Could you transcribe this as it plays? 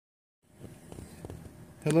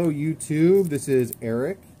Hello YouTube, this is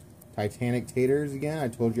Eric, Titanic Taters again. I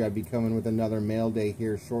told you I'd be coming with another mail day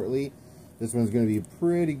here shortly. This one's going to be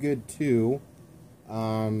pretty good too.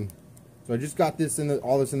 So I just got this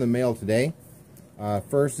all this in the mail today.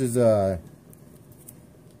 First is a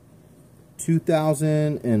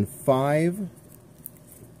 2005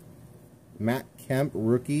 Matt Kemp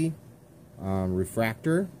rookie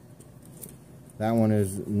refractor. That one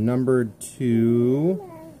is numbered to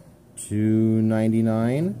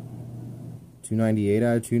 299, 298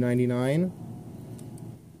 out of 299.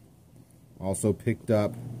 Also picked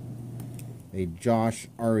up a Josh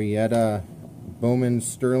Arrieta Bowman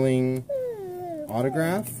Sterling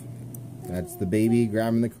autograph. That's the baby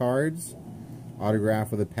grabbing the cards. Autograph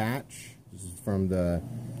with a patch. This is from the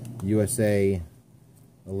USA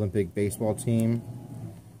Olympic baseball team.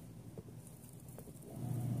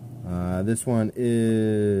 This one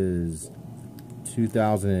is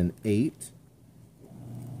 2008.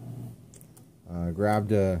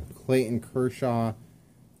 Grabbed a Clayton Kershaw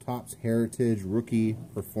Topps Heritage Rookie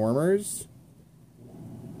Performers.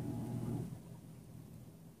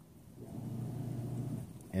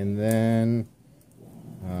 And then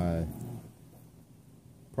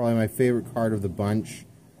probably my favorite card of the bunch,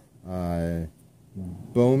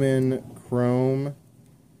 Bowman Chrome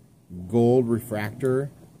Gold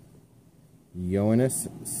Refractor Yoenis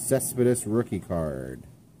Cespedes rookie card.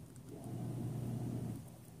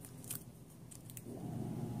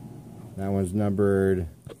 That one's numbered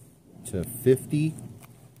to 50.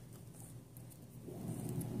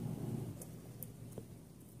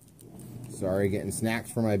 Sorry, getting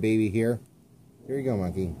snacks for my baby here. Here you go,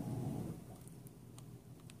 monkey.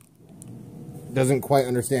 Doesn't quite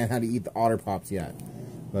understand how to eat the Otter Pops yet.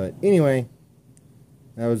 But anyway,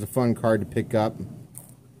 that was a fun card to pick up.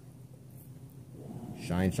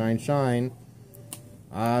 Shine, shine, shine.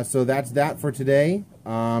 So that's that for today.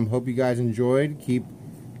 Hope you guys enjoyed. Keep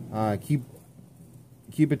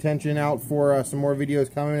attention out for some more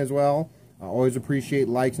videos coming as well. I always appreciate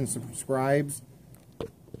likes and subscribes.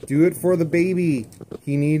 Do it for the baby.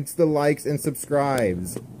 He needs the likes and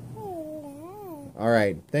subscribes.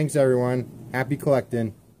 Alright, thanks everyone. Happy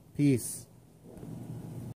collecting. Peace.